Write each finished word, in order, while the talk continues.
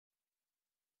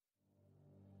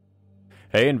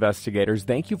Hey investigators,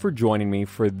 thank you for joining me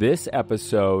for this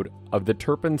episode of the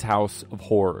Turpin's House of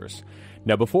Horrors.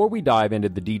 Now before we dive into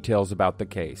the details about the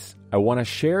case, I want to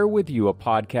share with you a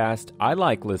podcast I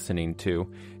like listening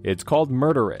to. It's called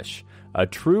Murderish, a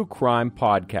true crime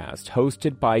podcast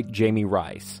hosted by Jamie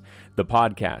Rice. The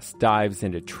podcast dives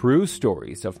into true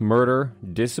stories of murder,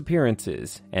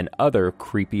 disappearances, and other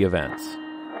creepy events.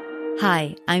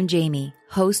 Hi, I'm Jamie,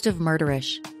 host of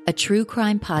Murderish, a true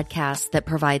crime podcast that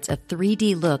provides a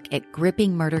 3D look at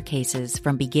gripping murder cases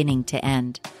from beginning to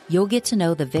end. You'll get to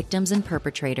know the victims and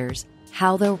perpetrators,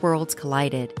 how their worlds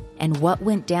collided, and what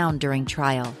went down during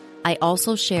trial. I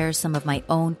also share some of my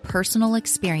own personal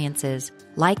experiences,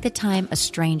 like the time a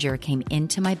stranger came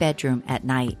into my bedroom at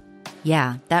night.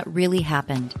 Yeah, that really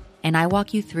happened, and I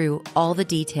walk you through all the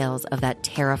details of that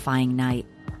terrifying night.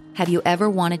 Have you ever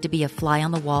wanted to be a fly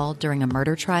on the wall during a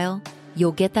murder trial?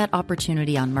 You'll get that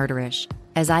opportunity on Murderish,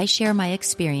 as I share my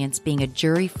experience being a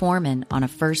jury foreman on a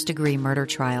first-degree murder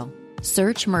trial.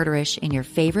 Search Murderish in your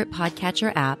favorite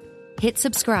podcatcher app, hit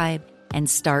subscribe, and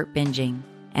start binging.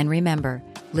 And remember,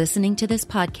 listening to this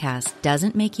podcast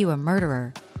doesn't make you a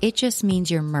murderer. It just means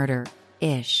you're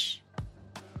murder-ish.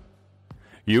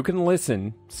 You can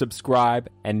listen, subscribe,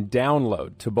 and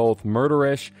download to both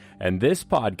Murderish and this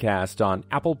podcast on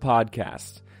Apple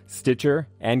Podcasts, Stitcher,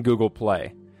 and Google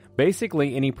Play.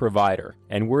 Basically any provider,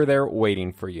 and we're there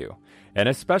waiting for you. And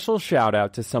a special shout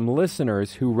out to some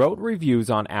listeners who wrote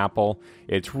reviews on Apple.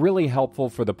 It's really helpful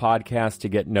for the podcast to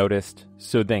get noticed,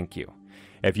 so thank you.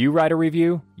 If you write a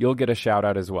review, you'll get a shout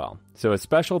out as well. So a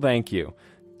special thank you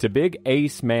to Big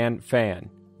Ace Man Fan,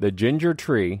 The Ginger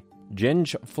Tree,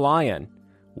 Ginge Flyin',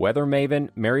 Weather Maven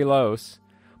Mary Lose,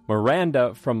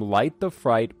 Miranda from Light the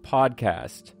Fright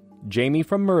Podcast, Jamie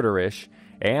from Murderish,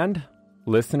 and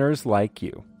listeners like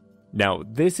you. Now,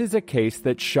 this is a case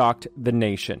that shocked the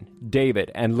nation.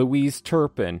 David and Louise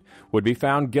Turpin would be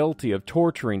found guilty of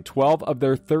torturing 12 of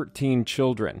their 13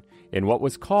 children in what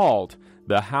was called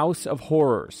the House of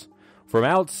Horrors. From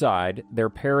outside their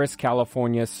Paris,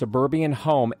 California suburban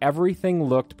home, everything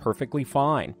looked perfectly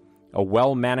fine. A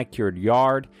well-manicured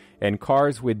yard, and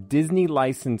cars with Disney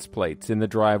license plates in the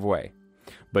driveway.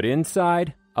 But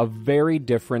inside, a very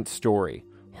different story.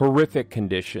 Horrific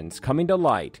conditions coming to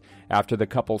light after the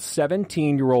couple's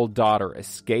 17-year-old daughter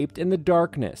escaped in the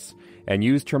darkness and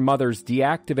used her mother's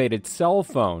deactivated cell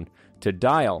phone to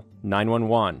dial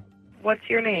 911. What's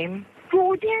your name?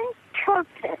 Golden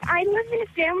Turpin. I live in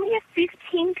a family of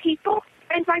 15 people,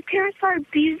 and my parents are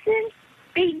abusing.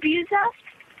 They abuse us.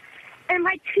 And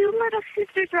my two little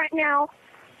sisters right now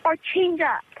are chained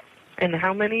up. And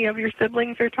how many of your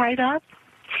siblings are tied up?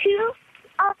 Two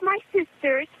of my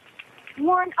sisters,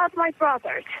 one of my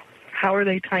brothers. How are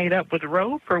they tied up, with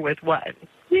rope or with what?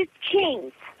 With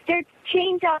chains. They're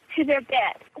chained up to their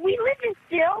bed. We live in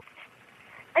stilts,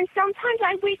 and sometimes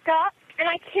I wake up and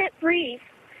I can't breathe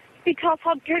because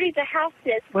how dirty the house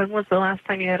is. When was the last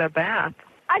time you had a bath?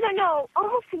 I don't know,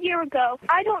 almost a year ago.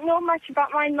 I don't know much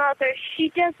about my mother. She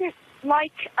doesn't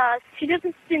like us. She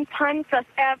doesn't spend time with us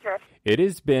ever. It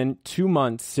has been 2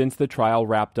 months since the trial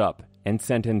wrapped up and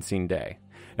sentencing day.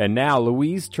 And now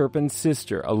Louise Turpin's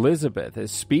sister, Elizabeth,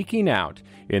 is speaking out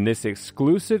in this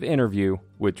exclusive interview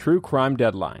with True Crime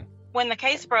Deadline. When the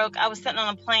case broke, I was sitting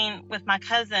on a plane with my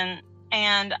cousin,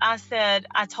 and I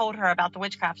told her about the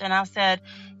witchcraft, and I said,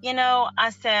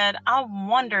 I'm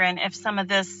wondering if some of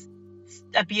this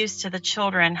abuse to the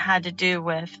children had to do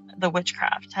with the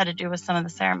witchcraft, had to do with some of the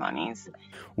ceremonies.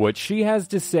 What she has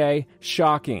to say,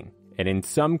 shocking, and in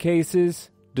some cases,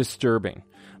 disturbing.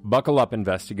 Buckle up,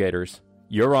 investigators.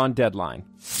 You're on Deadline.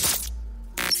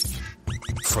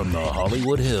 From the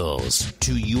Hollywood Hills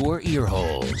to your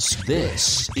earholes,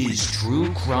 this is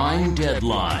True Crime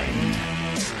Deadline,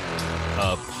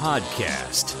 a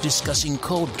podcast discussing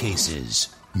cold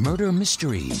cases, murder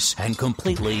mysteries, and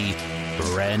completely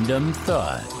random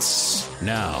thoughts.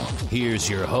 Now, here's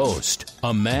your host,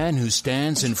 a man who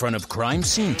stands in front of crime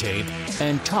scene tape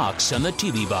and talks on the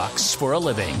TV box for a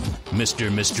living,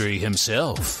 Mr. Mystery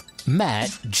himself,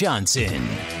 Matt Johnson.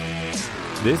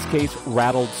 This case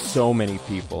rattled so many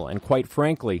people and, quite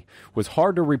frankly, was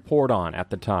hard to report on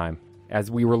at the time, as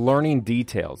we were learning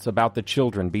details about the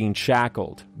children being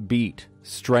shackled, beat,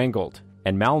 strangled,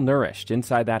 and malnourished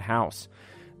inside that house.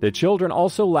 The children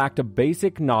also lacked a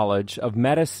basic knowledge of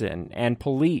medicine and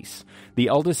police. The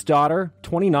eldest daughter,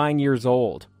 29 years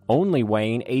old, only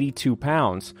weighing 82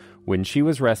 pounds when she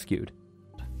was rescued.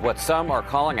 What some are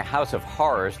calling a house of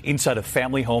horrors. Inside a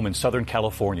family home in Southern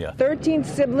California. 13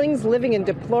 siblings living in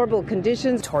deplorable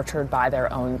conditions. Tortured by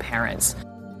their own parents.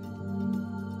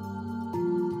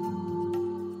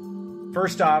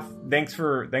 First off, thanks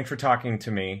for talking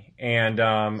to me, and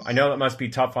I know that must be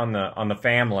tough on the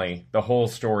family, the whole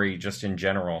story just in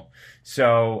general.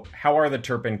 So, how are the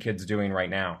Turpin kids doing right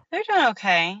now? They're doing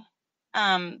okay.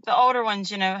 The older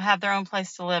ones, have their own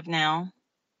place to live now,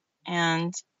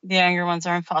 and the younger ones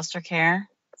are in foster care.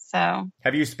 So,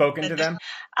 have you spoken to them?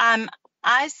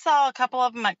 I saw a couple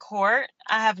of them at court.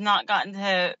 I have not gotten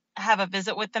to have a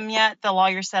visit with them yet. The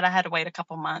lawyer said I had to wait a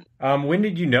couple months. When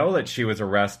did you know that she was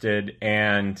arrested,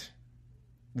 and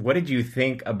what did you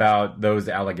think about those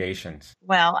allegations?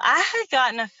 Well, I had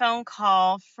gotten a phone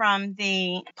call from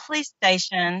the police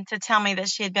station to tell me that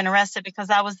she had been arrested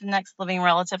because I was the next living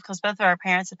relative, because both of our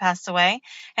parents had passed away,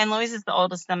 and Louise is the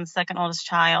oldest, I'm the second oldest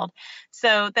child.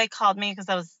 So they called me because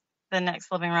I was the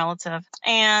next living relative.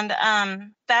 And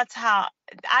that's how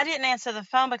I didn't answer the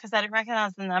phone because I didn't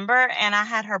recognize the number, and I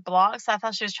had her blocked. So I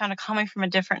thought she was trying to call me from a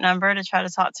different number to try to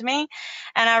talk to me.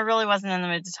 And I really wasn't in the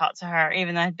mood to talk to her,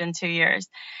 even though it had been 2 years.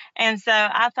 And so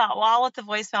I thought, well, I'll let the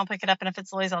voicemail pick it up. And if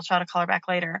it's Louise, I'll try to call her back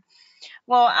later.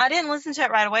 Well, I didn't listen to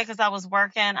it right away because I was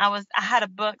working. I had a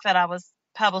book that I was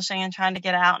publishing and trying to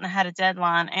get out, and I had a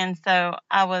deadline. And so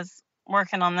I was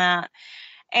working on that.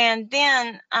 And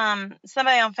then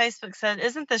somebody on Facebook said,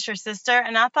 "Isn't this your sister?"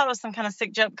 And I thought it was some kind of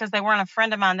sick joke because they weren't a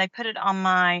friend of mine. They put it on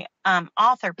my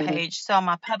author page, so on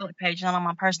my public page, not on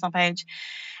my personal page.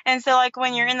 And so, like,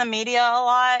 when you're in the media a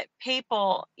lot,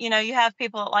 people, you have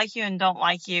people that like you and don't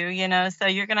like you, so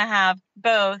you're going to have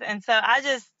both. And so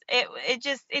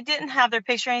it didn't have their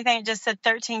picture or anything. It just said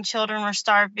 13 children were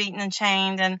starved, beaten, and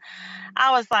chained. And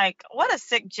I was like, what a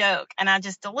sick joke. And I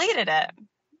just deleted it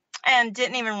and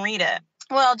didn't even read it.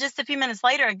 Well, just a few minutes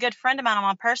later, a good friend of mine on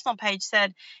my personal page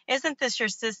said, "Isn't this your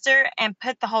sister?" and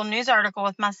put the whole news article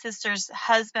with my sister's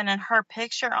husband and her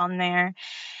picture on there.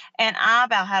 And I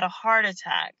about had a heart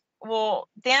attack. Well,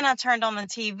 then I turned on the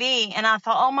TV and I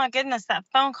thought, oh my goodness, that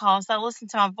phone call. So I listened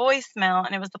to my voicemail,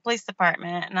 and it was the police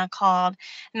department, and I called,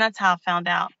 and that's how I found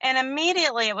out. And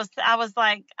immediately I was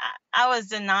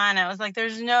denying it. I was like,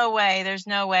 there's no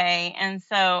way. And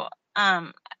so,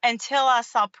 until I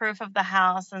saw proof of the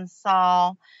house and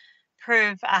saw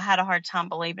proof, I had a hard time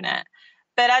believing it.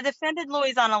 But I defended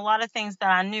Louise on a lot of things that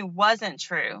I knew wasn't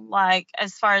true. Like,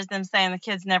 as far as them saying the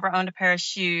kids never owned a pair of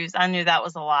shoes, I knew that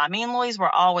was a lie. Me and Louise were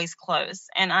always close,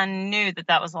 and I knew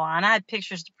that was a lie. And I had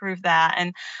pictures to prove that.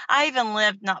 And I even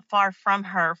lived not far from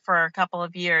her for a couple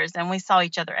of years, and we saw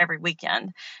each other every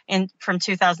weekend from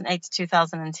 2008 to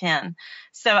 2010.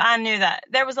 So I knew that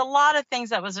there was a lot of things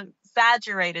that was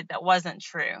exaggerated that wasn't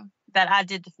true that I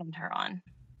did defend her on.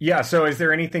 Yeah, so is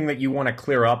there anything that you want to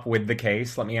clear up with the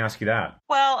case? Let me ask you that.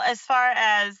 Well, as far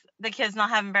as the kids not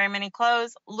having very many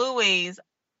clothes, Louise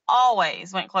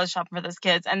always went clothes shopping for those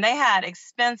kids, and they had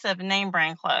expensive name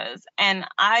brand clothes. And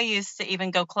I used to even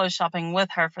go clothes shopping with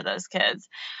her for those kids.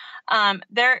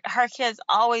 Her kids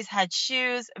always had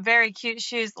shoes, very cute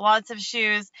shoes, lots of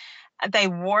shoes. They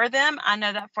wore them. I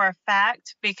know that for a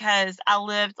fact because I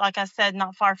lived, like I said,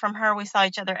 not far from her. We saw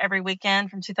each other every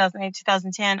weekend from 2008 to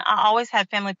 2010. I always had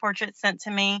family portraits sent to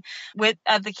me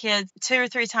of the kids 2 or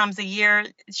 3 times a year.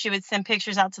 She would send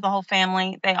pictures out to the whole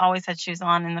family. They always had shoes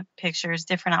on in the pictures,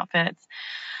 different outfits.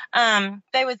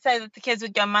 They would say that the kids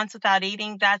would go months without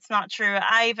eating. That's not true.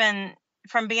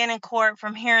 From being in court,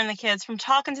 from hearing the kids, from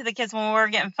talking to the kids when we were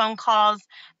getting phone calls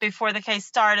before the case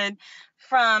started,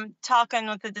 from talking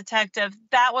with the detective,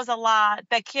 that was a lie.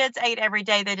 The kids ate every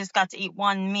day. They just got to eat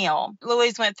one meal.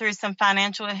 Louise went through some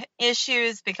financial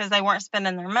issues because they weren't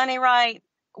spending their money right,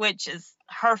 which is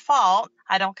her fault.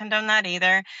 I don't condone that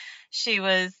either. She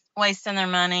was wasting their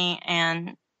money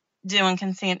and doing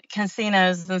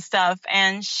casinos and stuff.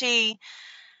 And she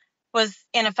was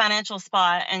in a financial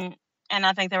spot, and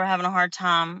I think they were having a hard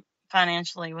time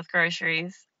financially with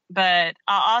groceries. But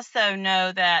I also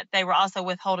know that they were also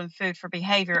withholding food for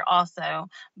behavior also.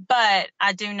 But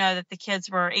I do know that the kids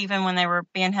were, even when they were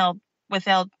being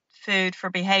withheld food for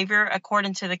behavior,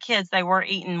 according to the kids, they were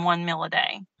eating one meal a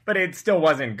day. But it still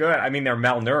wasn't good. I mean, they're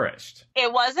malnourished.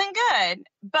 It wasn't good,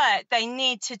 but they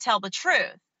need to tell the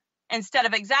truth instead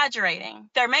of exaggerating.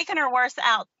 They're making her worse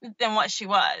out than what she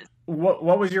was.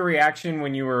 What was your reaction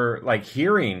when you were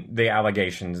hearing the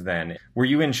allegations then? Were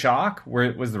you in shock?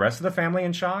 Was the rest of the family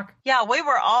in shock? Yeah, we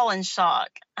were all in shock.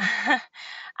 I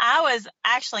was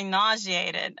actually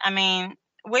nauseated. I mean,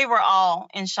 we were all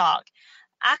in shock.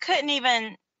 I couldn't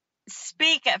even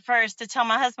speak at first to tell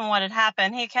my husband what had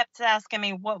happened. He kept asking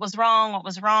me what was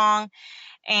wrong.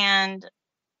 And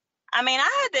I mean, I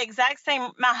had the exact same,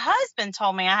 my husband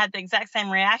told me I had the exact same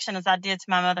reaction as I did to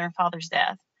my mother and father's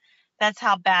death. That's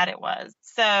how bad it was.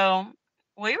 So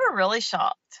we were really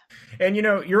shocked. And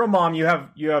you're a mom. You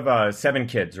have 7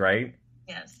 kids, right?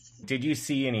 Did you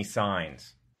see any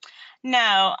signs?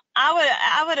 No,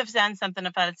 I would have done something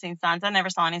if I had seen signs. I never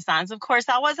saw any signs. Of course,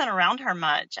 I wasn't around her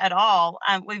much at all.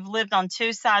 We've lived on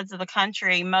two sides of the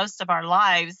country most of our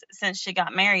lives since she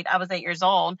got married. I was 8 years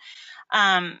old,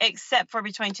 except for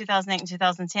between 2008 and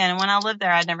 2010. And when I lived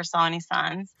there, I never saw any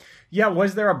signs. Yeah,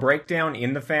 was there a breakdown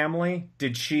in the family?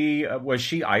 Was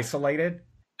she isolated?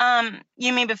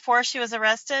 You mean before she was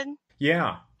arrested?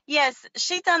 Yeah. Yes,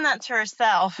 she done that to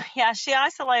herself. Yeah, she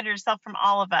isolated herself from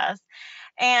all of us.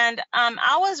 And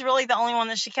I was really the only one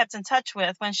that she kept in touch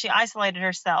with when she isolated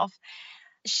herself.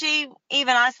 She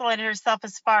even isolated herself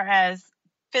as far as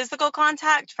physical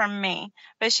contact from me,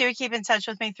 but she would keep in touch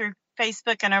with me through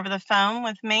Facebook and over the phone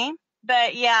with me.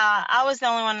 But yeah, I was the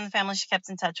only one in the family she kept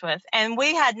in touch with. And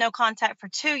we had no contact for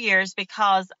 2 years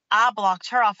because I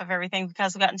blocked her off of everything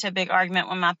because we got into a big argument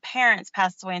when my parents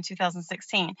passed away in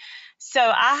 2016. So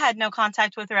I had no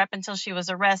contact with her up until she was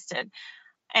arrested.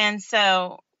 And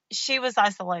so she was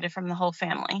isolated from the whole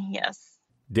family, yes.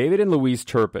 David and Louise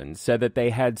Turpin said that they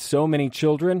had so many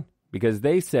children because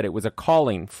they said it was a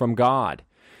calling from God.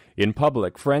 In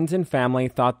public, friends and family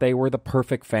thought they were the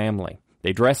perfect family.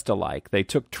 They dressed alike, they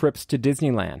took trips to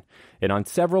Disneyland, and on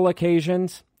several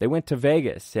occasions, they went to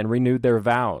Vegas and renewed their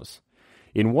vows.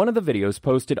 In one of the videos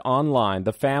posted online,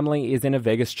 the family is in a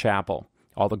Vegas chapel.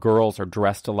 All the girls are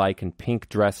dressed alike in pink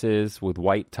dresses with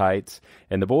white tights,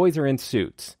 and the boys are in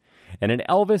suits. And an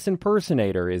Elvis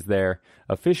impersonator is there,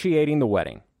 officiating the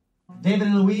wedding. David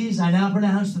and Louise, I now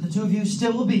pronounce that the two of you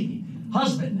still will be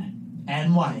husband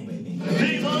and wife.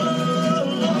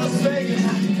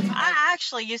 I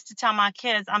actually used to tell my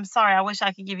kids, I'm sorry, I wish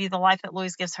I could give you the life that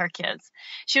Louise gives her kids.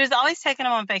 She was always taking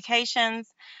them on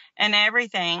vacations and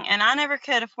everything, and I never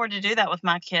could afford to do that with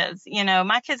my kids. You know,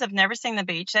 my kids have never seen the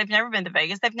beach. They've never been to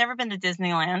Vegas. They've never been to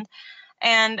Disneyland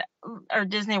or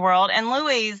Disney World. And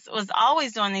Louise was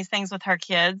always doing these things with her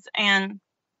kids. And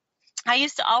I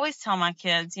used to always tell my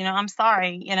kids, you know, I'm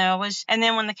sorry, you know, and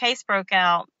then when the case broke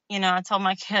out, you know, I told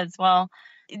my kids, well,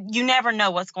 you never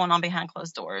know what's going on behind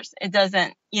closed doors. It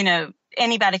doesn't, you know,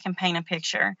 anybody can paint a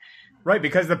picture. Right,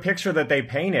 because the picture that they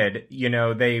painted, you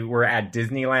know, they were at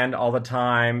Disneyland all the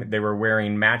time. They were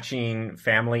wearing matching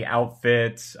family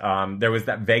outfits. There was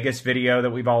that Vegas video that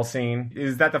we've all seen.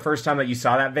 Is that the first time that you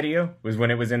saw that video? Was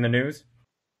when it was in the news?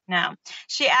 No.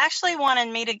 She actually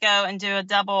wanted me to go and do a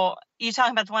double. You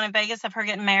talking about the one in Vegas of her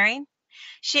getting married?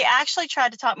 She actually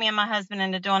tried to talk me and my husband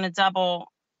into doing a double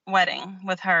wedding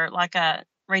with her, like a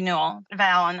renewal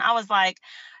vow. And I was like,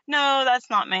 no, that's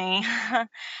not me.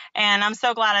 And I'm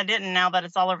so glad I didn't now that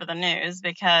it's all over the news,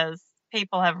 because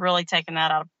people have really taken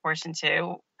that out of proportion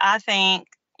too. I think,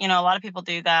 you know, a lot of people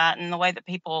do that, and the way that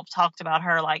people talked about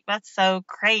her, like, that's so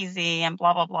crazy and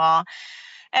blah, blah, blah.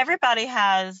 Everybody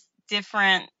has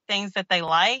different things that they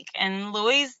like. And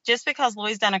Louise, just because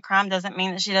Louise done a crime doesn't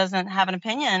mean that she doesn't have an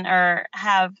opinion or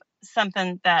have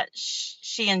something that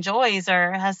she enjoys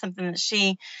or has something that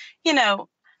she, you know,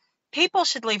 people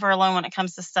should leave her alone when it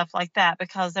comes to stuff like that,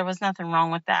 because there was nothing wrong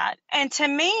with that. And to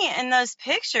me, in those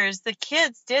pictures, the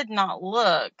kids did not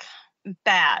look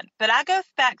bad. But I go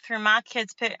back through my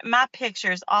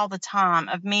pictures all the time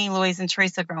of me, Louise, and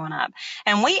Teresa growing up.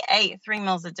 And we ate 3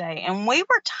 meals a day, and we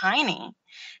were tiny.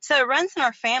 So it runs in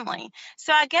our family.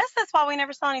 So I guess that's why we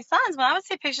never saw any signs. When I would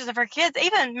see pictures of her kids,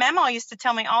 even Mama used to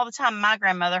tell me all the time, my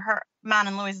grandmother, mine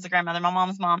and Louise's grandmother, my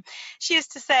mom's mom, she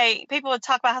used to say, people would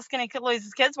talk about how skinny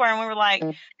Louise's kids were, and we were like,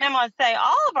 Mama would say,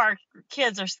 all of our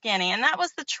kids are skinny. And that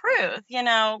was the truth, you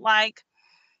know, like,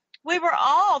 we were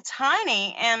all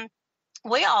tiny, and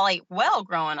we all ate well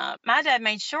growing up. My dad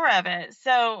made sure of it.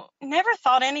 So never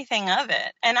thought anything of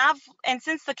it. And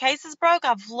since the cases broke,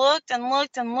 I've looked and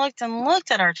looked and looked and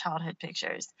looked at our childhood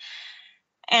pictures.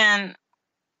 And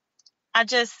I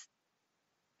just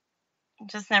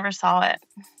never saw it.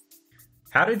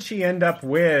 How did she end up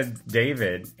with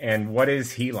David, and what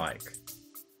is he like?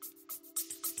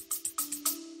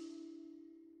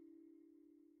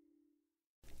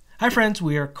 Hi friends,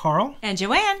 we are Carl and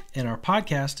Joanne, and our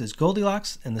podcast is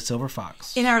Goldilocks and the Silver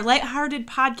Fox. In our lighthearted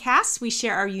podcast, we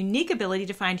share our unique ability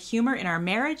to find humor in our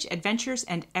marriage, adventures,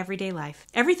 and everyday life.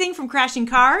 Everything from crashing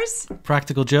cars,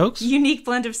 practical jokes, unique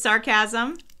blend of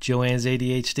sarcasm, Joanne's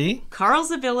ADHD, Carl's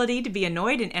ability to be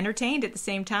annoyed and entertained at the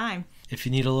same time. If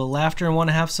you need a little laughter and want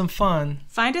to have some fun,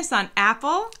 find us on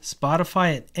Apple,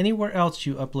 Spotify, and anywhere else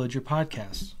you upload your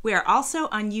podcasts. We are also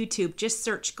on YouTube. Just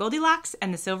search Goldilocks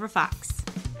and the Silver Fox.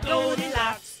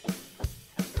 Goldilocks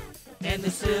and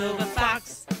the Silver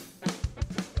Fox.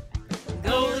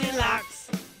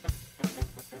 Goldilocks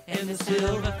and the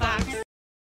Silver Fox.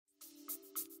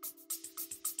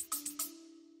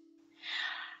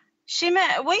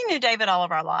 We knew David all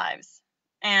of our lives.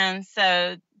 And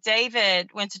so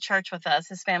David went to church with us.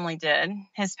 His family did.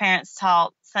 His parents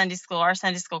taught Sunday school, our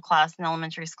Sunday school class in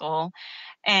elementary school.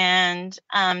 And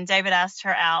David asked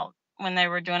her out when they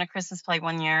were doing a Christmas play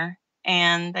one year.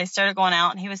 And they started going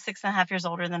out, and he was 6.5 years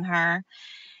older than her.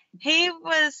 He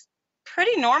was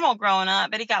pretty normal growing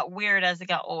up, but he got weird as he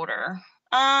got older.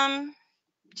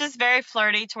 Just very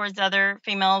flirty towards other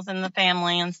females in the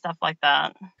family and stuff like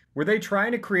that. Were they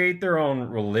trying to create their own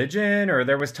religion, or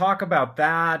there was talk about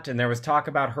that, and there was talk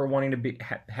about her wanting to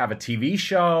have a TV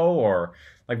show, or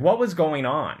like what was going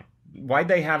on? Why'd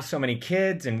they have so many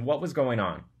kids, and what was going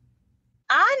on?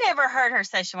 I never heard her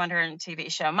say she wanted her in a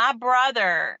TV show. My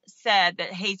brother said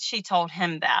that she told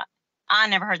him that. I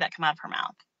never heard that come out of her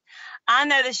mouth. I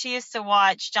know that she used to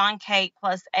watch John Kate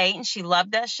Plus 8, and she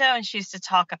loved that show, and she used to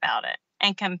talk about it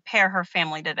and compare her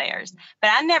family to theirs.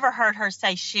 But I never heard her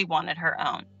say she wanted her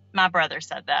own. My brother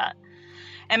said that.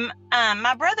 And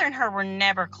my brother and her were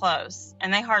never close,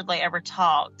 and they hardly ever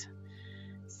talked.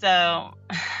 So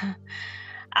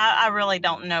I really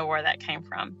don't know where that came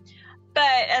from.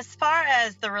 But as far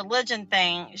as the religion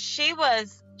thing, she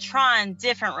was trying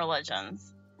different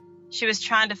religions. She was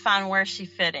trying to find where she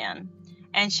fit in.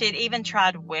 And she had even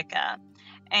tried Wicca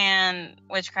and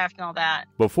witchcraft and all that.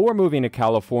 Before moving to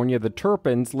California, the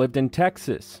Turpins lived in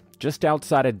Texas, just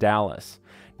outside of Dallas.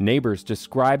 Neighbors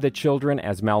described the children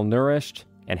as malnourished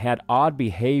and had odd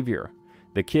behavior.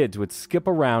 The kids would skip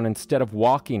around instead of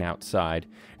walking outside,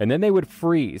 and then they would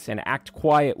freeze and act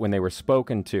quiet when they were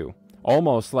spoken to,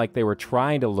 almost like they were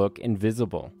trying to look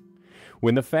invisible.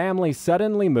 When the family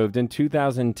suddenly moved in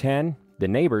 2010, the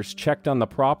neighbors checked on the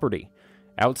property.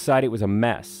 Outside, it was a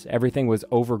mess. Everything was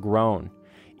overgrown.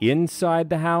 Inside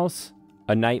the house,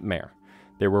 a nightmare.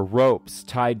 There were ropes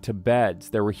tied to beds.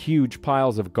 There were huge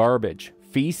piles of garbage,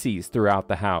 feces throughout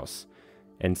the house,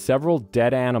 and several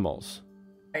dead animals.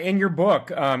 In your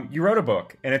book, you wrote a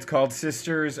book, and it's called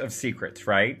Sisters of Secrets,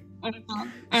 right?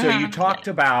 So you talked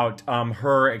about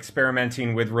her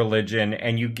experimenting with religion,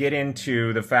 and you get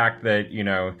into the fact that, you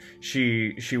know,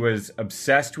 she was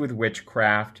obsessed with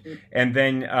witchcraft, and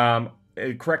then,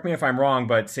 correct me if I'm wrong,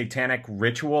 but satanic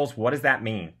rituals, what does that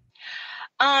mean?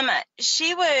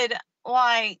 She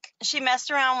messed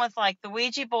around with like the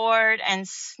Ouija board and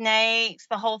snakes,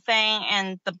 the whole thing,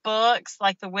 and the books,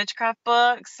 like the witchcraft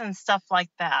books and stuff like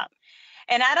that.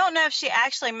 And I don't know if she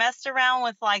actually messed around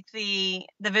with like the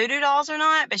voodoo dolls or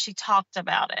not, but she talked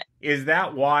about it. Is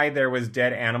that why there was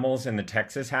dead animals in the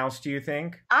Texas house, do you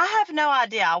think? I have no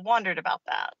idea. I wondered about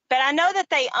that. But I know that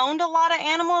they owned a lot of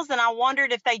animals, and I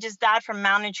wondered if they just died from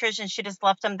malnutrition. She just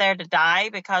left them there to die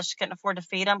because she couldn't afford to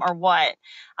feed them, or what.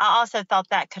 I also thought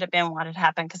that could have been what had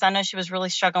happened, because I know she was really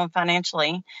struggling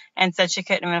financially and said she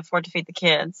couldn't even afford to feed the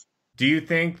kids. Do you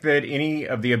think that any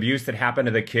of the abuse that happened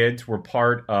to the kids were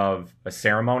part of a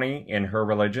ceremony in her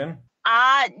religion?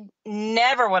 I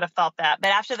never would have thought that. But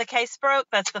after the case broke,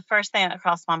 that's the first thing that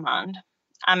crossed my mind.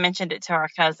 I mentioned it to our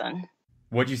cousin.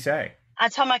 What'd you say? I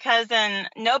told my cousin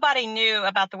nobody knew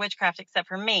about the witchcraft except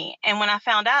for me. And when I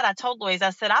found out, I told Louise,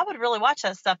 I said, I would really watch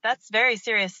that stuff. That's very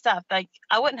serious stuff. Like,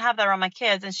 I wouldn't have that around my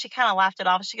kids. And she kind of laughed it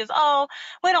off. She goes, oh,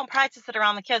 we don't practice it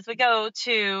around the kids. We go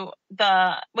to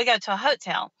a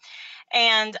hotel.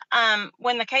 And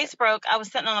when the case broke, I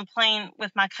was sitting on a plane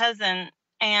with my cousin,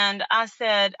 and I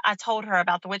told her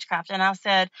about the witchcraft. And I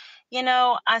said,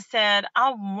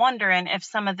 I'm wondering if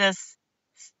some of this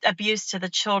abuse to the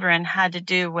children had to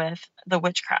do with the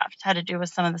witchcraft, had to do with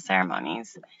some of the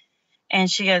ceremonies.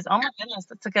 And she goes, oh my goodness,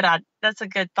 that's a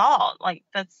good thought. Like,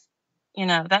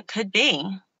 that could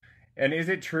be. And is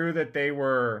it true that they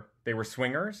were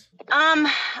swingers?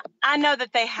 I know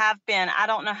that they have been. I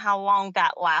don't know how long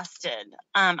that lasted.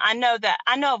 I know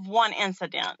of one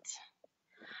incident.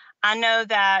 I know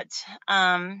that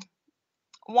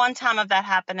one time of that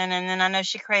happening, and then I know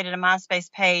she created a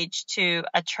MySpace page to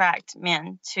attract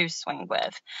men to swing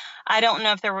with. I don't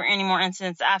know if there were any more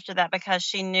incidents after that, because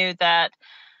she knew that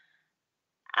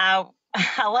I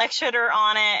lectured her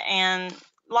on it, and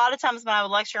a lot of times when I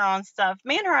would lecture on stuff,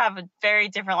 me and her have a very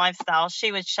different lifestyle.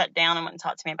 She would shut down and wouldn't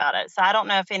talk to me about it. So I don't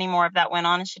know if any more of that went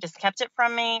on and she just kept it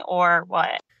from me, or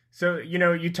what. So,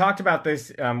 you talked about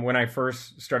this when I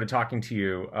first started talking to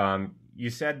you. You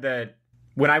said that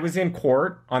when I was in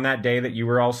court on that day that you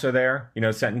were also there,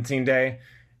 sentencing day,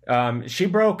 she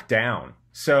broke down.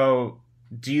 So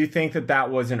do you think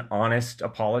that was an honest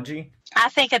apology? I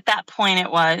think at that point it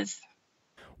was.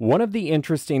 One of the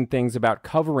interesting things about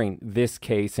covering this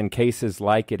case and cases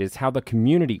like it is how the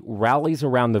community rallies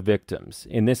around the victims,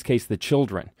 in this case the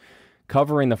children.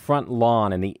 covering the front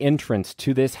lawn and the entrance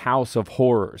to this house of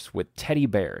horrors with teddy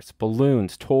bears,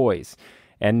 balloons, toys,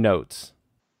 and notes.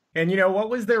 And, what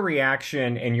was their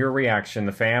reaction and your reaction,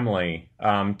 the family,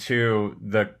 to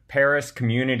the Paris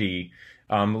community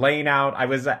laying out? I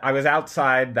was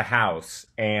outside the house,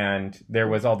 and there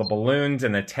was all the balloons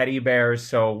and the teddy bears.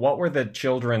 So what were the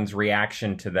children's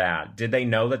reaction to that? Did they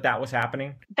know that was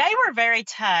happening? They were very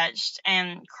touched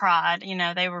and cried.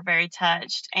 They were very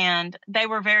touched. And they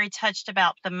were very touched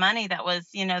about the money that was,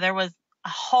 there was a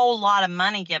whole lot of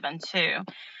money given, too.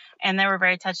 And they were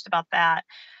very touched about that.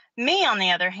 Me, on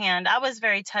the other hand, I was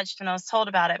very touched when I was told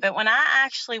about it. But when I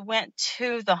actually went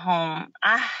to the home,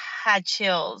 I had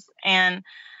chills and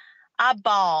I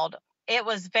bawled. It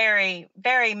was very,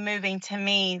 very moving to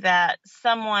me that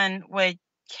someone would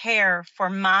care for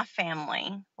my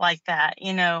family like that,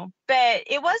 But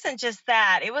it wasn't just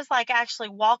that. It was like actually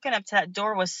walking up to that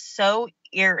door was so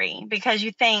eerie, because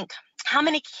you think, how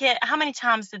many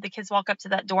times did the kids walk up to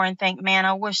that door and think, man,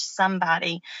 I wish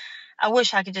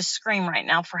I could just scream right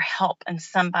now for help and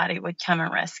somebody would come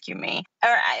and rescue me. Or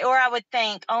I would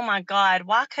think, oh my God,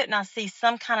 why couldn't I see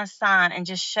some kind of sign and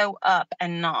just show up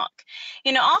and knock?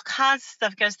 All kinds of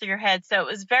stuff goes through your head. So it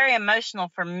was very emotional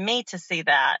for me to see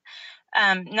that.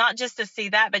 Not just to see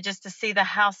that, but just to see the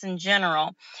house in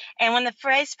general. And when the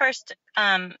phrase first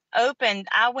opened,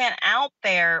 I went out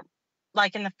there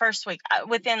like in the first week,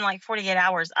 within like 48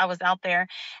 hours, I was out there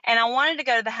and I wanted to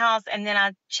go to the house, and then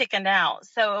I chickened out.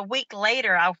 So a week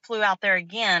later, I flew out there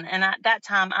again. And at that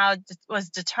time I was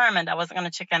determined I wasn't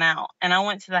going to chicken out. And I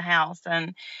went to the house,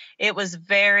 and it was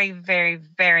very, very,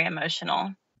 very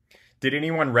emotional. Did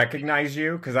anyone recognize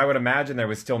you? Because I would imagine there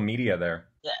was still media there.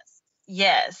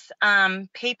 Yes.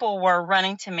 People were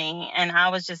running to me, and I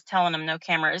was just telling them no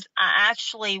cameras. I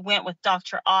actually went with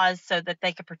Dr. Oz so that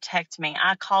they could protect me.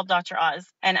 I called Dr. Oz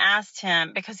and asked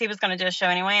him, because he was going to do a show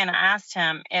anyway, and I asked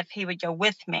him if he would go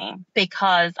with me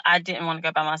because I didn't want to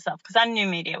go by myself because I knew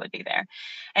media would be there.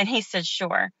 And he said,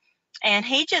 sure. And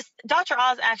Dr.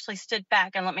 Oz actually stood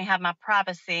back and let me have my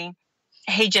privacy.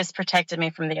 He just protected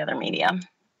me from the other media.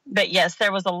 But yes,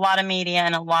 there was a lot of media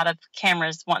and a lot of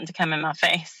cameras wanting to come in my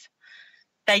face.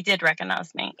 They did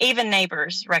recognize me. Even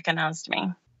neighbors recognized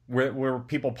me. Were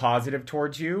people positive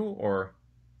towards you, or?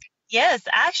 Yes,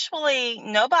 actually,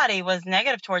 nobody was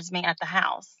negative towards me at the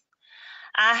house.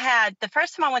 The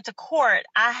first time I went to court,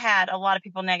 I had a lot of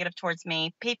people negative towards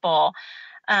me. People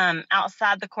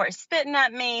outside the court spitting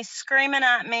at me, screaming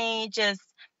at me,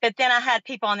 but then I had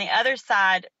people on the other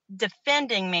side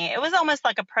defending me. It was almost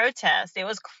like a protest. It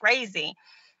was crazy.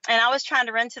 And I was trying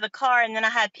to run to the car, and then I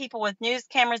had people with news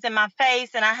cameras in my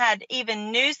face, and I had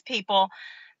even news people.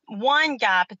 One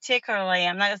guy particularly,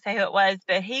 I'm not going to say who it was,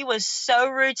 but he was so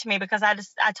rude to me because I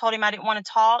told him I didn't want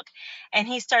to talk, and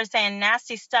he started saying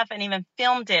nasty stuff and even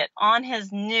filmed it on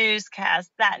his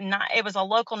newscast that night. It was a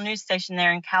local news station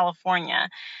there in California.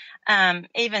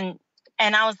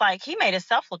 And I was like, he made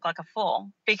himself look like a fool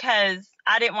because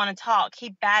I didn't want to talk.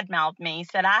 He badmouthed me. He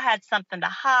said I had something to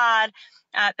hide.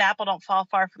 The apple don't fall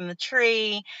far from the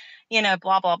tree,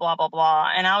 blah, blah, blah, blah,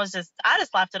 blah. And I just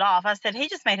laughed it off. I said, he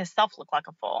just made himself look like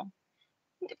a fool.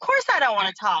 Of course I don't want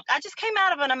to talk. I just came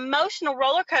out of an emotional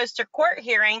roller coaster court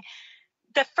hearing,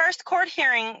 the first court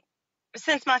hearing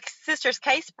since my sister's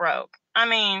case broke. I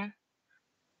mean,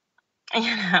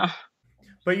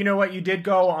 But you know what? You did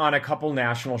go on a couple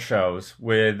national shows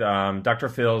with Dr.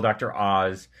 Phil, Dr.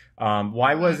 Oz.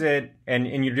 Why was it,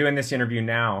 and you're doing this interview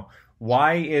now,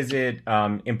 why is it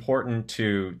important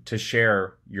to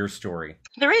share your story?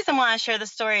 The reason why I share the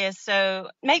story is so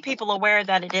make people aware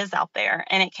that it is out there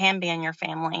and it can be in your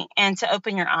family, and to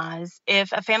open your eyes.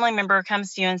 If a family member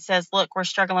comes to you and says, look, we're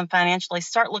struggling financially,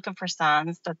 start looking for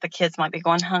signs that the kids might be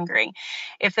going hungry.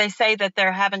 If they say that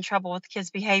they're having trouble with kids'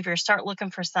 behavior, start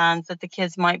looking for signs that the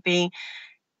kids might be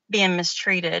being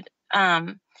mistreated.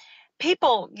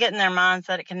 People get in their minds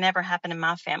that it can never happen in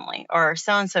my family, or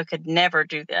so-and-so could never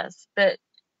do this. But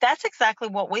that's exactly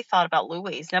what we thought about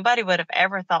Louise. Nobody would have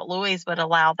ever thought Louise would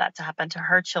allow that to happen to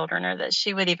her children, or that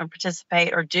she would even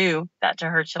participate or do that to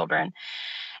her children.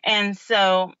 And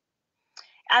so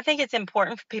I think it's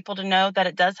important for people to know that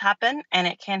it does happen, and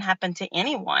it can happen to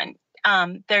anyone.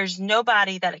 There's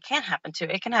nobody that it can't happen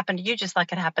to. It can happen to you just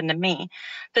like it happened to me.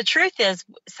 The truth is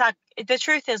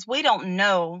we don't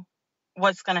know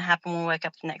what's going to happen when we wake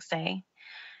up the next day.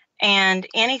 And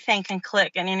anything can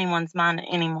click in anyone's mind at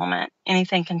any moment.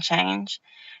 Anything can change.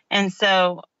 And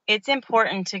so it's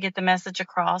important to get the message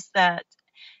across that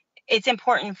it's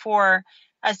important for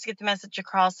us to get the message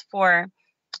across for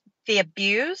the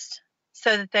abused,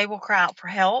 so that they will cry out for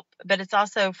help, but it's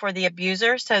also for the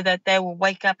abuser so that they will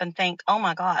wake up and think, oh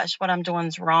my gosh, what I'm doing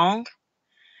is wrong.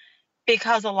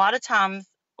 Because a lot of times,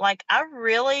 like, I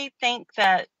really think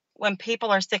that when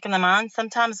people are sick in the mind,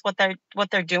 sometimes what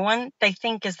they're doing, they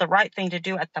think is the right thing to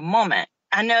do at the moment.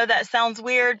 I know that sounds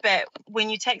weird, but when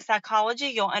you take psychology,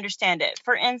 you'll understand it.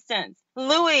 For instance,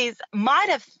 Louise might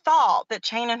have thought that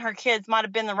chaining her kids might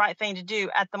have been the right thing to do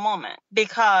at the moment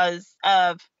because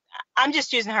of, I'm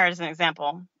just using her as an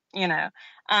example, you know.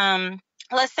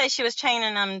 Let's say she was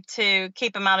chaining them to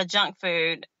keep them out of junk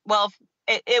food. Well,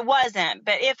 it wasn't,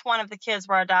 but if one of the kids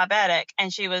were a diabetic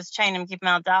and she was chaining them to keep them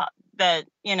out of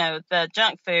the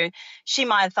junk food, she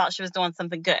might have thought she was doing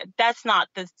something good. That's not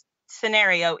the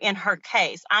scenario in her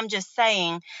case. I'm just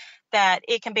saying that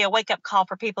it can be a wake-up call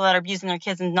for people that are abusing their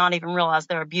kids and not even realize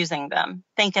they're abusing them,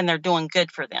 thinking they're doing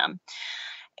good for them.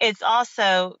 It's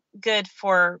also good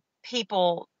for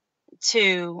people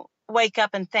to wake up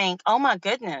and think, oh my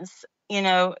goodness,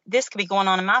 this could be going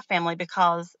on in my family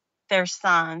because there's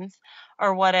signs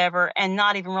or whatever, and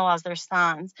not even realize there's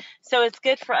signs. So it's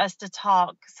good for us to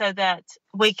talk so that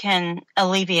we can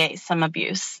alleviate some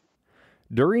abuse.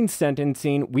 During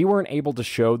sentencing, we weren't able to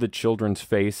show the children's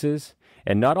faces,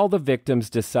 and not all the victims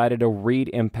decided to read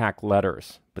impact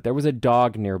letters. But there was a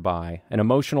dog nearby, an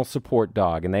emotional support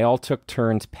dog, and they all took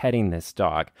turns petting this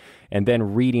dog and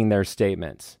then reading their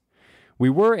statements. We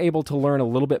were able to learn a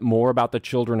little bit more about the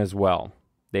children as well.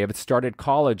 They have started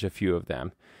college, a few of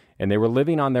them, and they were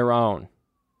living on their own.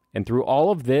 And through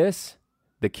all of this,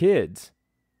 the kids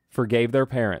forgave their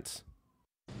parents.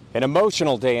 An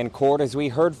emotional day in court as we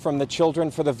heard from the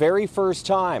children for the very first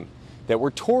time that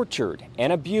were tortured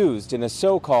and abused in the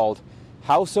so-called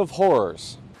House of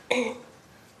Horrors.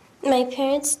 My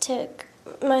parents took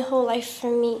my whole life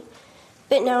from me,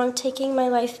 but now I'm taking my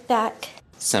life back.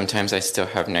 Sometimes I still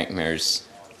have nightmares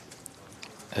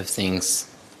of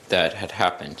things that had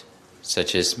happened,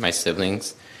 such as my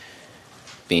siblings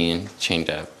being chained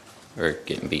up or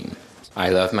getting beaten. I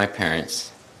love my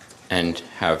parents and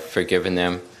have forgiven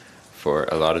them for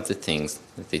a lot of the things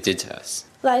that they did to us.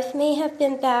 Life may have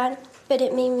been bad, but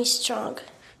it made me strong.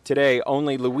 Today,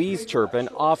 only Louise Turpin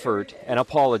offered an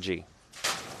apology.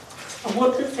 I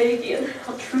want to say again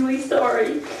how truly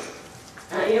sorry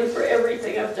I am for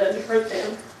everything I've done to hurt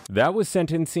them. That was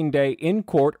sentencing day in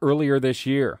court earlier this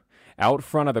year. Out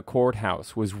front of the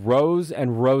courthouse was rows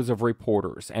and rows of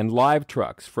reporters and live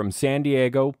trucks from San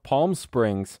Diego, Palm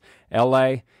Springs,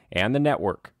 LA, and the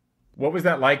network. What was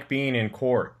that like being in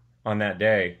court on that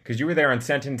day? Because you were there on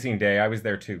sentencing day. I was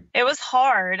there too. It was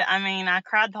hard. I mean, I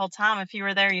cried the whole time. If you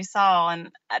were there, you saw.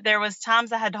 And there was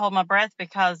times I had to hold my breath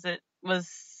because it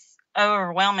was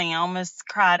overwhelming. I almost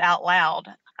cried out loud.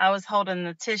 I was holding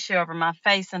the tissue over my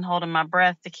face and holding my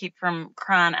breath to keep from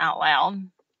crying out loud.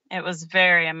 It was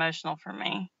very emotional for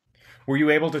me. Were you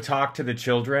able to talk to the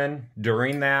children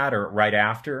during that or right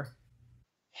after?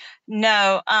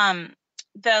 No.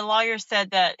 The lawyer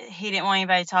said that he didn't want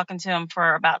anybody talking to him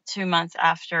for about 2 months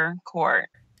after court.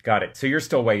 Got it. So you're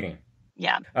still waiting?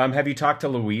 Yeah. Have you talked to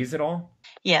Louise at all?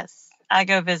 Yes. I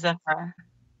go visit her.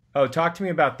 Oh, talk to me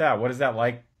about that. What is that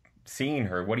like seeing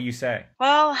her? What do you say?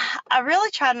 Well, I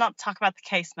really try not to talk about the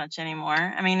case much anymore.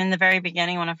 I mean, in the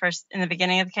beginning of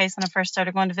the case, when I first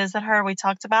started going to visit her, we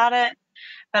talked about it,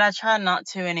 but I try not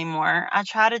to anymore. I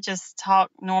try to just talk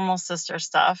normal sister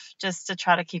stuff, just to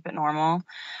try to keep it normal.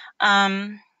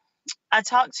 I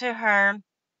talked to her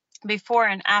before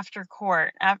and after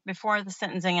court, before the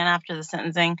sentencing and after the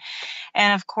sentencing.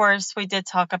 And of course, we did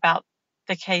talk about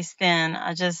the case then.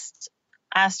 I just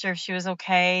asked her if she was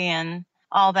okay and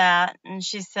all that. And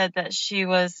she said that she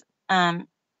was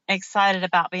excited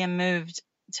about being moved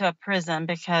to a prison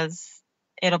because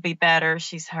it'll be better,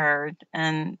 she's heard,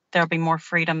 and there'll be more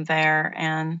freedom there.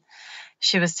 And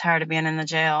she was tired of being in the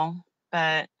jail.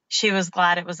 But she was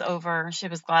glad it was over. She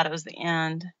was glad it was the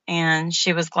end. And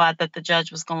she was glad that the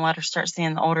judge was going to let her start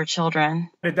seeing the older children.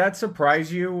 Did that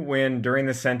surprise you when during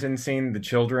the sentencing, the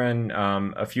children,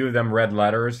 a few of them read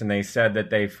letters and they said that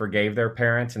they forgave their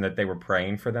parents and that they were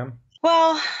praying for them?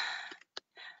 Well,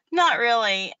 not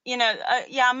really.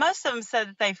 Most of them said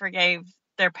that they forgave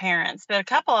their parents, but a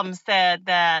couple of them said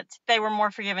that they were more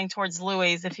forgiving towards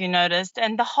Louise, if you noticed.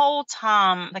 And the whole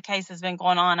time the case has been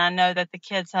going on, I know that the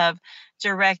kids have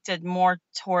directed more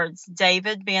towards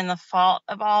David being the fault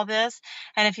of all this.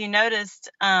 And if you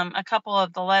noticed, a couple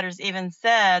of the letters even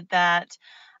said that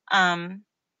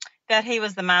he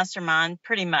was the mastermind,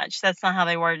 pretty much. That's not how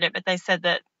they worded it, but they said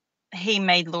that he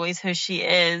made Louise who she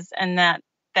is, and that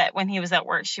when he was at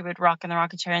work, she would rock in the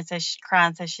rocking chair and cry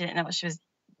and say she didn't know what she was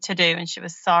to do, and she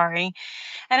was sorry.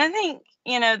 And I think,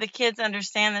 the kids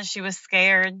understand that she was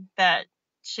scared that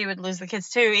she would lose the kids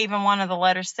too. Even one of the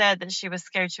letters said that she was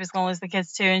scared she was going to lose the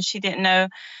kids too, and she didn't know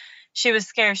she was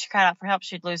scared. She cried out for help,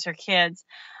 she'd lose her kids.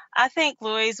 I think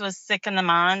Louise was sick in the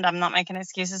mind. I'm not making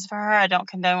excuses for her. I don't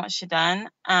condone what she done.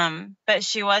 But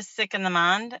she was sick in the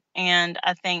mind, and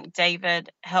I think David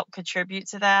helped contribute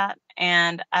to that.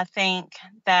 And I think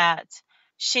that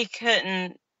she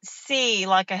couldn't see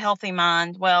like a healthy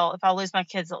mind. Well, if I lose my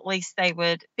kids, at least they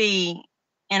would be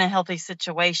in a healthy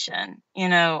situation,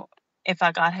 if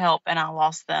I got help and I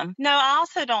lost them. No, I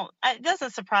also don't, it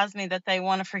doesn't surprise me that they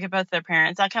want to forgive both their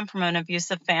parents. I come from an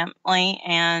abusive family,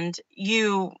 and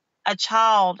a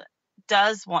child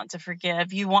does want to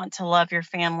forgive. You want to love your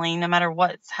family no matter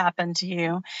what's happened to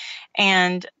you.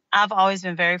 And I've always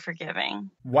been very forgiving.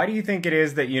 Why do you think it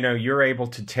is that, you're able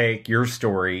to take your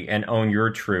story and own your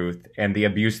truth and the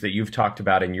abuse that you've talked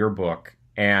about in your book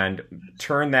and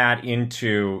turn that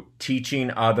into teaching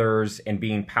others and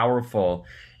being powerful?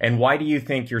 And why do you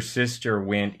think your sister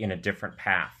went in a different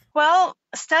path? Well,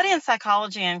 studying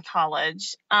psychology in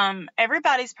college,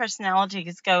 everybody's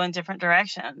personalities go in different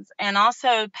directions. And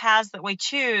also paths that we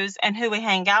choose and who we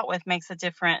hang out with makes a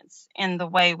difference in the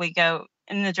way we go,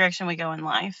 in the direction we go in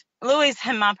life. Louise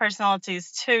and my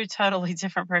personalities, two totally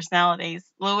different personalities.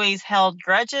 Louise held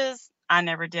grudges. I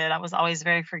never did. I was always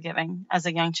very forgiving as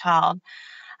a young child.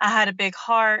 I had a big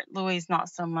heart. Louise, not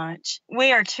so much.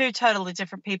 We are two totally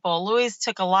different people. Louise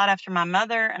took a lot after my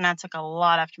mother, and I took a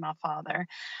lot after my father.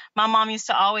 My mom used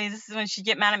to always, this is when she'd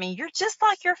get mad at me, "You're just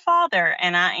like your father."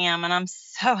 And I am, and I'm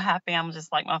so happy I'm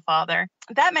just like my father.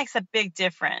 That makes a big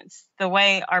difference, the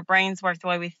way our brains work, the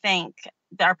way we think,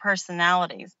 our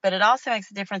personalities. But it also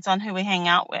makes a difference on who we hang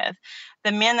out with.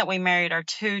 The men that we married are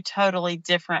two totally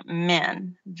different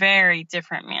men, very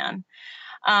different men.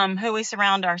 Who we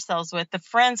surround ourselves with, the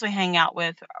friends we hang out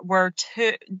with, were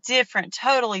two different,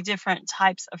 totally different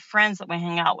types of friends that we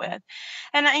hang out with.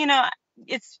 And,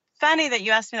 it's funny that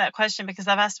you asked me that question, because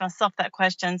I've asked myself that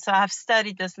question. So I've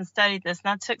studied this, and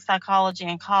I took psychology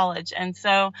in college. And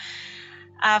so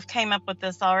I've came up with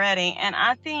this already. And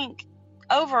I think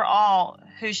overall,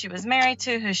 who she was married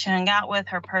to, who she hung out with,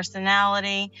 her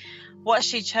personality, what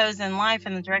she chose in life,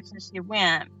 and the direction she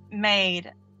went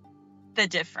made the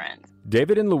difference.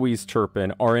 David and Louise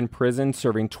Turpin are in prison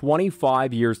serving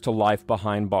 25 years to life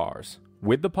behind bars,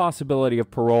 with the possibility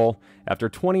of parole after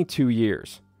 22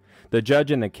 years. The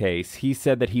judge in the case, he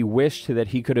said that he wished that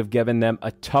he could have given them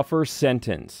a tougher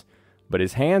sentence, but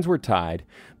his hands were tied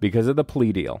because of the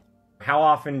plea deal. How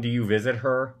often do you visit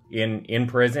her in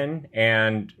prison,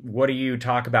 and what do you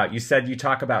talk about? You said you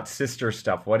talk about sister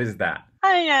stuff. What is that?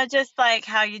 Just like,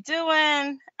 how you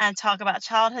doing? And talk about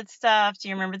childhood stuff. Do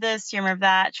you remember this? Do you remember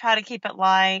that? Try to keep it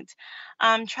light.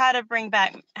 Try to bring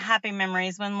back happy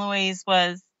memories when Louise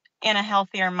was in a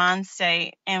healthier mind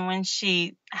state, and when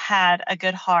she had a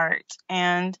good heart,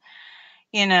 and,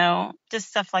 just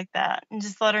stuff like that. And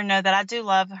just let her know that I do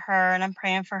love her, and I'm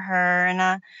praying for her, and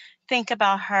I think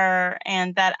about her,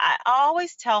 and that I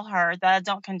always tell her that I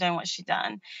don't condone what she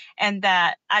done, and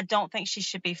that I don't think she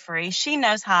should be free. She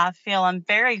knows how I feel. I'm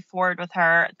very forward with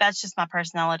her. That's just my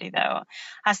personality, though.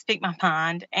 I speak my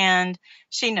mind, and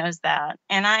she knows that.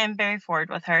 And I am very forward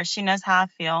with her. She knows how I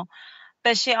feel,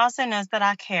 but she also knows that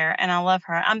I care and I love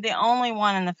her. I'm the only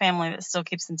one in the family that still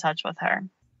keeps in touch with her.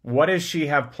 What does she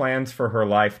have plans for her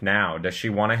life now? Does she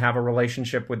want to have a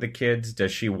relationship with the kids?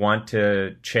 Does she want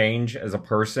to change as a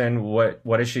person? What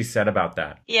has she said about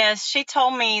that? Yes, she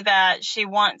told me that she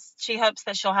hopes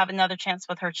that she'll have another chance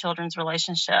with her children's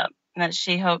relationship, and that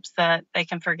she hopes that they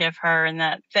can forgive her, and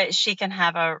that she can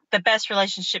have the best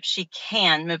relationship she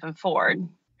can moving forward.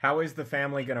 How is the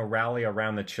family going to rally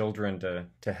around the children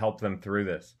to help them through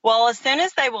this? Well, as soon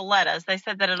as they will let us. They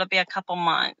said that it'll be a couple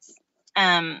months,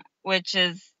 which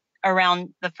is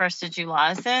around the 1st of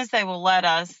July. As soon as they will let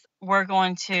us, we're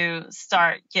going to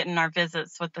start getting our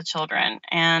visits with the children.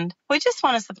 And we just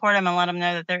want to support them and let them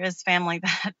know that there is family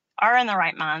that are in the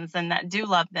right minds, and that do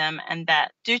love them, and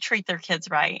that do treat their kids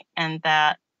right, and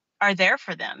that are there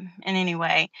for them in any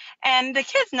way. And the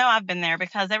kids know I've been there,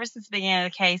 because ever since the beginning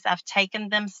of the case, I've taken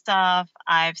them stuff.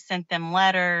 I've sent them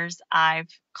letters. I've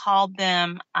called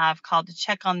them. I've called to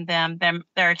check on them.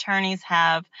 Their attorneys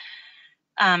have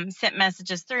sent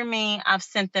messages through me. I've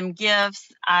sent them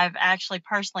gifts. I've actually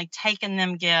personally taken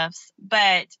them gifts.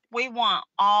 But we want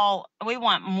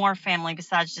more family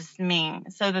besides just me,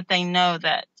 so that they know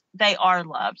that they are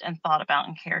loved and thought about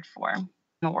and cared for in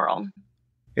the world.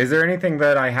 Is there anything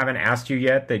that I haven't asked you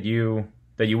yet that you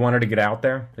wanted to get out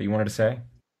there, that you wanted to say?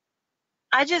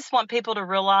 I just want people to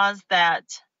realize that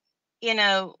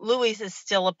Louise is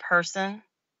still a person,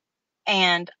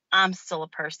 and I'm still a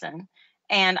person.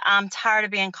 And I'm tired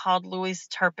of being called Louise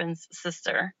Turpin's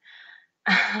sister.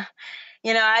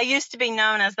 I used to be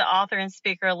known as the author and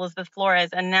speaker Elizabeth Flores,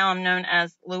 and now I'm known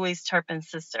as Louise Turpin's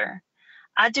sister.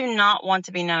 I do not want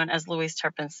to be known as Louise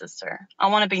Turpin's sister. I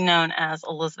want to be known as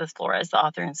Elizabeth Flores, the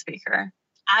author and speaker.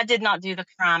 I did not do the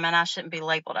crime, and I shouldn't be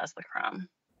labeled as the crime.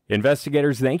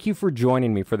 Investigators, thank you for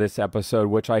joining me for this episode,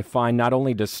 which I find not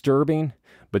only disturbing,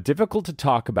 but difficult to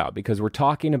talk about because we're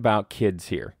talking about kids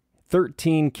here.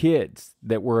 13 kids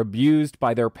that were abused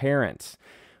by their parents.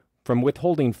 From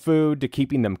withholding food to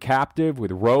keeping them captive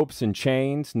with ropes and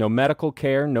chains, no medical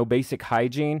care, no basic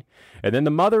hygiene. And then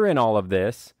the mother in all of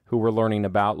this, who we're learning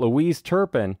about, Louise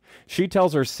Turpin, she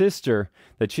tells her sister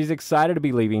that she's excited to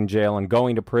be leaving jail and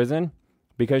going to prison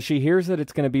because she hears that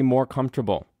it's going to be more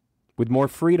comfortable, with more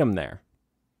freedom there.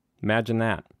 Imagine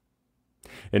that.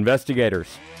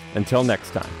 Investigators, until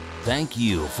next time. Thank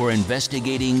you for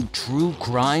investigating True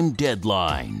Crime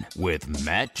Deadline with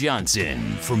Matt Johnson.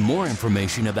 For more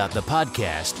information about the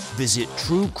podcast, visit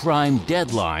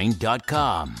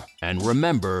truecrimedeadline.com. And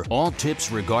remember, all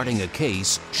tips regarding a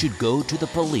case should go to the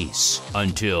police.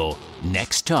 Until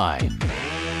next time.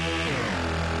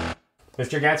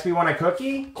 Mr. Gatsby, want a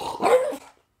cookie?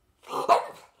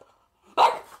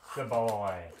 Good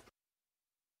boy.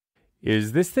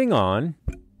 Is this thing on?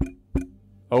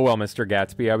 Oh well, Mr.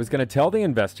 Gatsby, I was going to tell the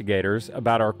investigators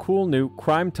about our cool new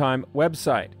Crime Time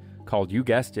website called, you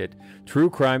guessed it,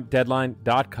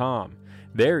 truecrimedeadline.com.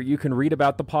 There you can read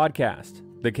about the podcast,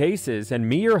 the cases, and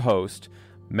me, your host,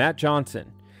 Matt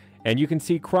Johnson. And you can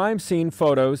see crime scene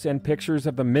photos and pictures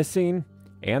of the missing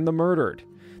and the murdered.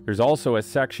 There's also a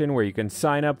section where you can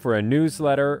sign up for a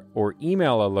newsletter or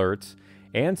email alerts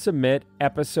and submit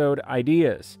episode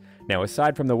ideas. Now,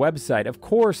 aside from the website, of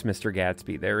course, Mr.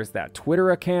 Gatsby, there is that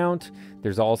Twitter account.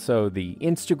 There's also the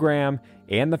Instagram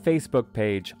and the Facebook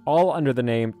page, all under the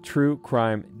name True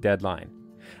Crime Deadline.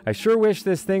 I sure wish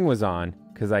this thing was on,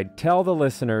 because I'd tell the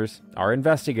listeners, our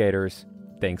investigators,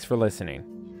 thanks for listening.